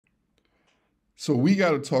So we got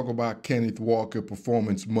to talk about Kenneth Walker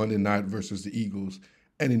performance Monday night versus the Eagles.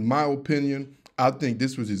 And in my opinion, I think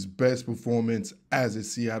this was his best performance as a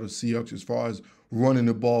Seattle Seahawks as far as running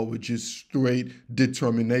the ball with just straight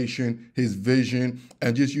determination, his vision,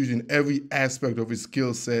 and just using every aspect of his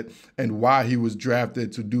skill set and why he was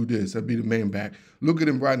drafted to do this and be the main back. Look at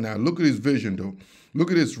him right now. Look at his vision, though. Look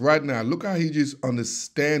at this right now. Look how he just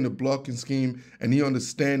understand the blocking scheme and he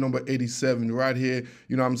understand number 87 right here,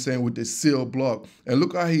 you know what I'm saying, with the seal block. And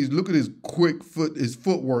look how look at his quick his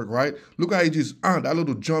footwork, right? Look how he just, that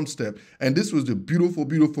little jump step. And this was the beautiful,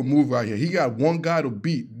 beautiful move right here. He got one guy to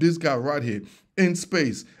beat this guy right here in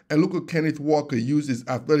space. And look at Kenneth Walker use his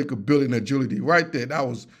athletic ability and agility right there.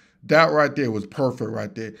 That right there was perfect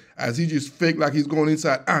right there. As he just faked like he's going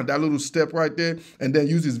inside, that little step right there, and then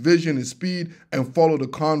use his vision and speed and follow the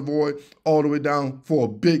convoy all the way down for a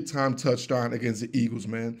big-time touchdown against the Eagles,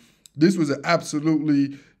 man. This was an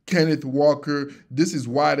absolutely Kenneth Walker. This is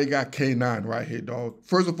why they got K9 right here, dog.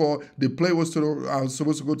 First of all, the play was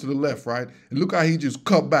supposed to go to the left, right? And look how he just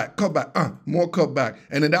cut back, more cut back.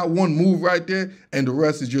 And then that one move right there, and the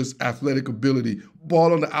rest is just athletic ability.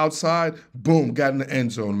 Ball on the outside, boom, got in the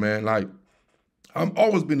end zone, man. Like, I've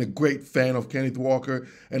always been a great fan of Kenneth Walker,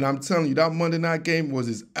 and I'm telling you, that Monday night game was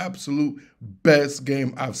his absolute best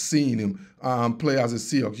game I've seen him play as a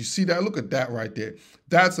Seahawks. You see that? Look at that right there.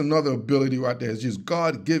 That's another ability right there. It's just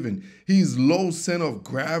God-given. He's low center of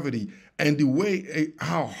gravity, and the way,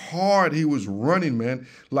 how hard he was running, man.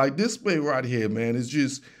 Like this play right here, man, is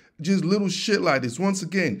just little shit like this once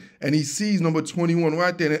again. And he sees number 21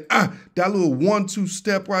 right there. And that little 1-2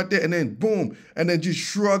 step right there. And then boom. And then just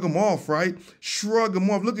shrug him off, right? Shrug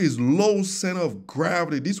him off. Look at his low center of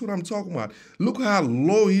gravity. This is what I'm talking about. Look how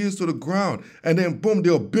low he is to the ground. And then boom,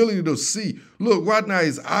 the ability to see. Look, right now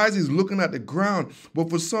his eyes is looking at the ground.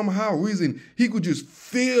 But for somehow reason, he could just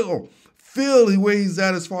feel where he's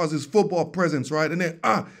at as far as his football presence, right? And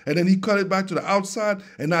then he cut it back to the outside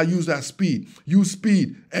and now use that speed. Use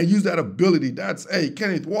speed and use that ability.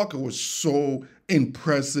 Kenneth Walker was so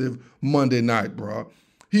impressive Monday night, bro.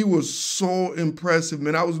 He was so impressive,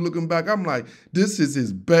 man. I was looking back, I'm like, this is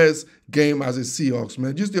his best game as a Seahawks,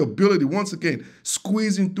 man. Just the ability, once again,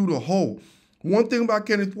 squeezing through the hole. One thing about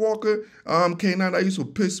Kenneth Walker, K9, that used to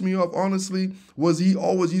piss me off, honestly, was he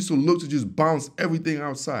always used to look to just bounce everything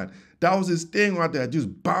outside. That was his thing right there,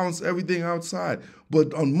 just bounce everything outside.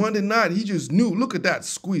 But on Monday night, he just knew, look at that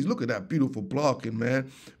squeeze, look at that beautiful blocking,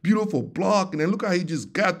 man. Beautiful blocking, and look how he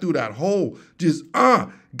just got through that hole.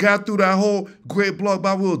 Got through that hole, great block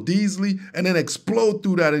by Will Deasley, and then explode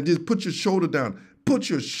through that and just put your shoulder down. Put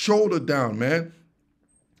your shoulder down, man.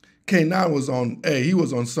 K9 was he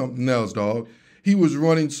was on something else, dog. He was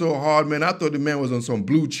running so hard, man. I thought the man was on some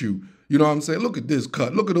Blue Chew. You know what I'm saying? Look at this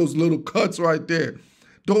cut. Look at those little cuts right there.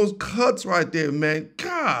 Those cuts right there, man.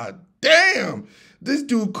 God damn. This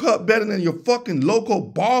dude cut better than your fucking local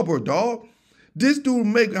barber, dog. This dude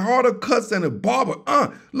make harder cuts than a barber.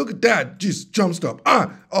 Look at that. Just jumps up.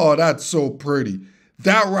 Oh, that's so pretty.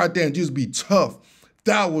 That right there and just be tough.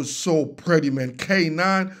 That was so pretty, man.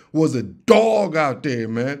 K9 was a dog out there,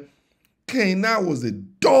 man. K9 was a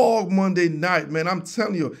dog Monday night, man. I'm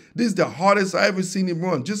telling you, this is the hardest I ever seen him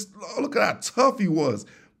run. Just look at how tough he was.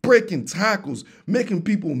 Breaking tackles, making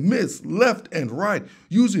people miss left and right,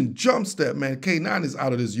 using jump step, man. K9 is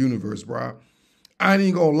out of this universe, bro. I ain't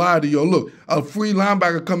even gonna lie to you. Look, a free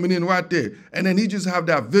linebacker coming in right there. And then he just have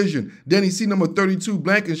that vision. Then he see number 32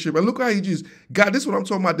 Blankenship. And look how he just got, this is what I'm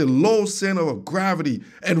talking about, the low center of gravity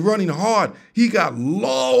and running hard. He got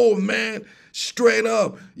low, man. Straight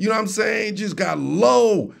up. You know what I'm saying? Just got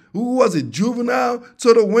low. Who was it? Juvenile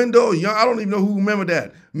to the window? Young, I don't even know who remember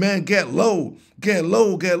that. Man, get low. Get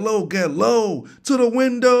low, get low, get low. To the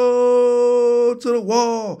window, to the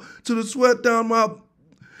wall, to the sweat down my,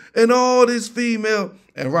 and all this female.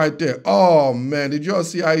 And right there, oh man, did y'all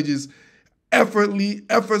see how he just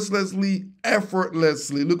effortlessly,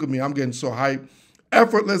 look at me, I'm getting so hyped.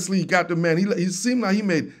 Effortlessly got the man. He seemed like he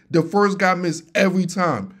made the first guy miss every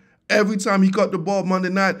time. Every time he caught the ball Monday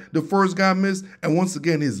night, the first guy missed. And once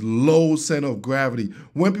again, his low center of gravity.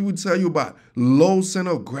 When people tell you about low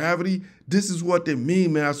center of gravity, this is what they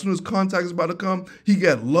mean, man. As soon as contact is about to come, he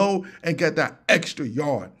get low and get that extra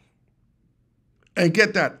yard. And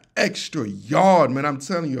get that extra yard, man. I'm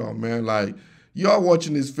telling y'all, man, like, y'all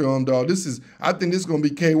watching this film, dog. I think this is going to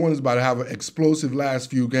be K1 is about to have an explosive last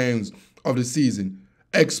few games of the season.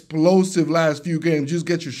 Explosive last few games. Just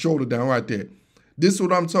get your shoulder down right there. This is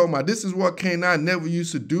what I'm talking about. This is what K9 never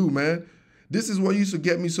used to do, man. This is what used to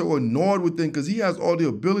get me so annoyed with him, because he has all the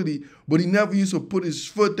ability, but he never used to put his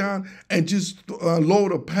foot down and just lower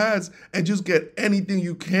the pads and just get anything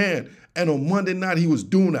you can. And on Monday night, he was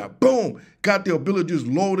doing that. Boom! Got the ability to just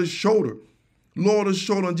lower the shoulder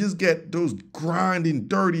and just get those grinding,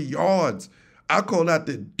 dirty yards. I call that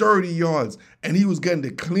the dirty yards. And he was getting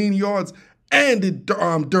the clean yards and the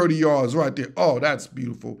dirty yards right there. Oh, that's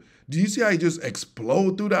beautiful. Do you see how he just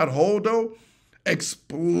explode through that hole, though?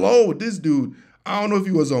 Explode. This dude, I don't know if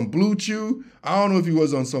he was on Blue Chew. I don't know if he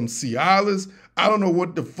was on some Cialis. I don't know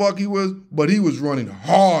what the fuck he was, but he was running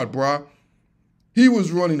hard, bruh. He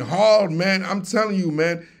was running hard, man. I'm telling you,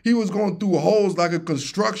 man. He was going through holes like a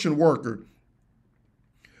construction worker.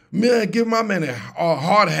 Man, give my man a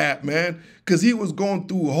hard hat, man, because he was going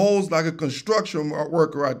through holes like a construction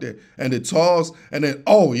worker right there. And the toss, and then,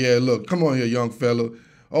 oh, yeah, look, come on here, young fella.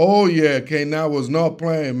 Oh, yeah, K9 was not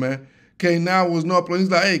playing, man. K9 was not playing.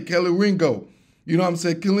 He's like, hey, Kelly Ringo. You know what I'm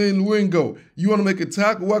saying? Kelly Ringo, you want to make a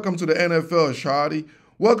tackle? Welcome to the NFL, Shawty.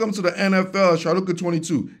 Welcome to the NFL, Shawty. Look at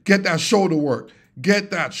 22. Get that shoulder work.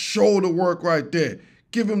 Get that shoulder work right there.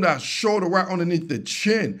 Give him that shoulder right underneath the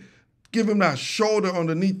chin. Give him that shoulder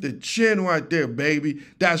underneath the chin right there, baby.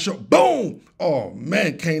 That shoulder, boom! Oh,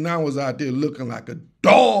 man, K9 was out there looking like a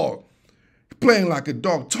dog. Playing like a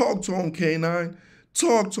dog. Talk to him, K9.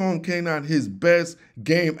 Talk to him, K9. His best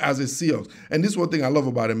game as a Seahawks. And this is one thing I love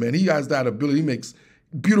about him, man. He has that ability. He makes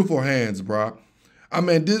beautiful hands, bro. I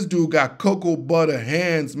mean, this dude got cocoa butter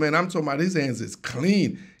hands, man. I'm talking about his hands is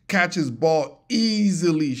clean. Catches ball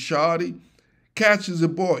easily, shawty. Catches the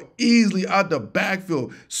ball easily out the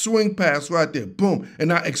backfield. Swing pass right there. Boom. And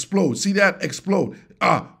now explode. See that? Explode.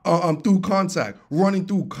 Through contact. Running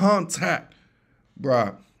through contact.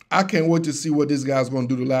 Bruh, I can't wait to see what this guy's going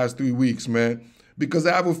to do the last 3 weeks, man. Because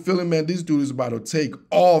I have a feeling, man, this dude is about to take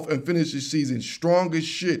off and finish the season strong as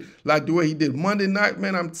shit. Like the way he did Monday night,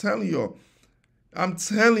 man. I'm telling y'all. I'm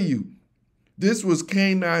telling you. This was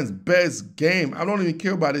K9's best game. I don't even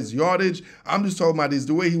care about his yardage. I'm just talking about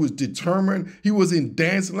the way he was determined. He wasn't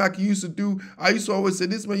dancing like he used to do. I used to always say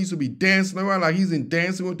this man used to be dancing around like he's in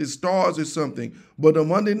Dancing with the Stars or something. But on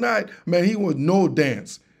Monday night, man, he was no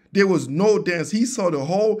dance. There was no dance. He saw the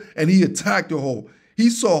hole and he attacked the hole.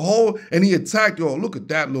 He saw a hole and he attacked the hole. Look at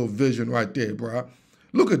that little vision right there, bro.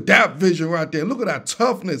 Look at that vision right there. Look at that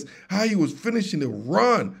toughness, how he was finishing the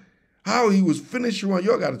run. How he was finishing run.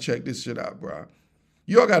 Y'all got to check this shit out, bro.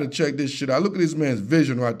 Y'all got to check this shit out. Look at this man's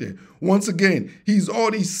vision right there. Once again, he's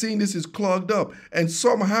already seen this is clogged up. And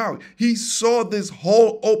somehow he saw this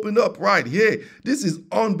hole open up right here. This is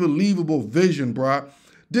unbelievable vision, bro.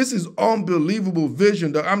 This is unbelievable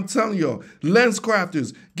vision, dog. I'm telling y'all, lens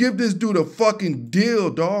crafters, give this dude a fucking deal,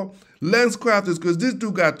 dog. Lens crafters, because this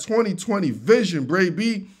dude got 20/20 vision,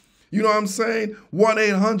 baby. You know what I'm saying?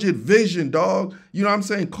 1-800-VISION, dog. You know what I'm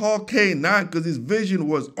saying? Call K9 because his vision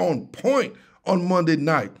was on point on Monday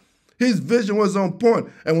night. His vision was on point.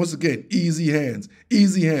 And once again, easy hands,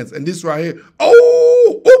 easy hands. And this right here,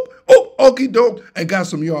 okie doke, and got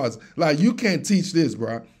some yards. Like, you can't teach this,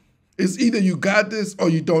 bro. It's either you got this or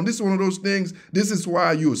you don't. This is one of those things. This is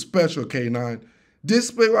why you a special, K9. This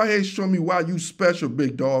play right here showing me why you special,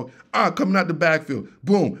 big dog. Coming out the backfield.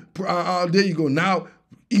 Boom. There you go. Now,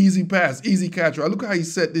 easy pass, easy catch. Right? Look how he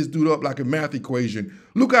set this dude up like a math equation.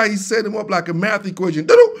 Look how he set him up like a math equation.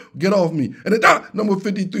 Get off me. And then number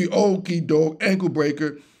 53, okie doke, ankle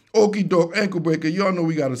breaker. Okie doke, ankle breaker. Y'all know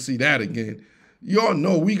we got to see that again. Y'all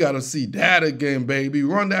know we got to see that again, baby.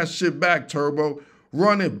 Run that shit back, Turbo.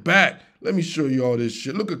 Run it back. Let me show you all this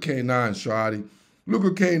shit. Look at K9, shawty. Look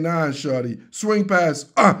at K9, shawty. Swing pass.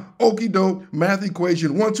 Okie doke. Math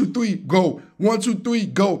equation. 1, 2, 3, go. 1, 2, 3,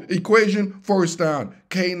 go. Equation, first down.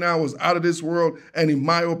 K9 was out of this world, and in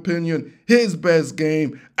my opinion, his best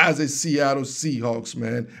game as a Seattle Seahawks,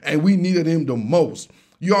 man. And we needed him the most.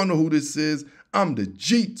 Y'all know who this is. I'm the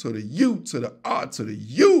G to the U to the R to the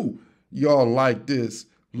U. Y'all like this,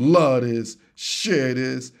 love this, share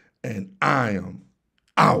this, and I am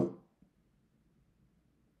out.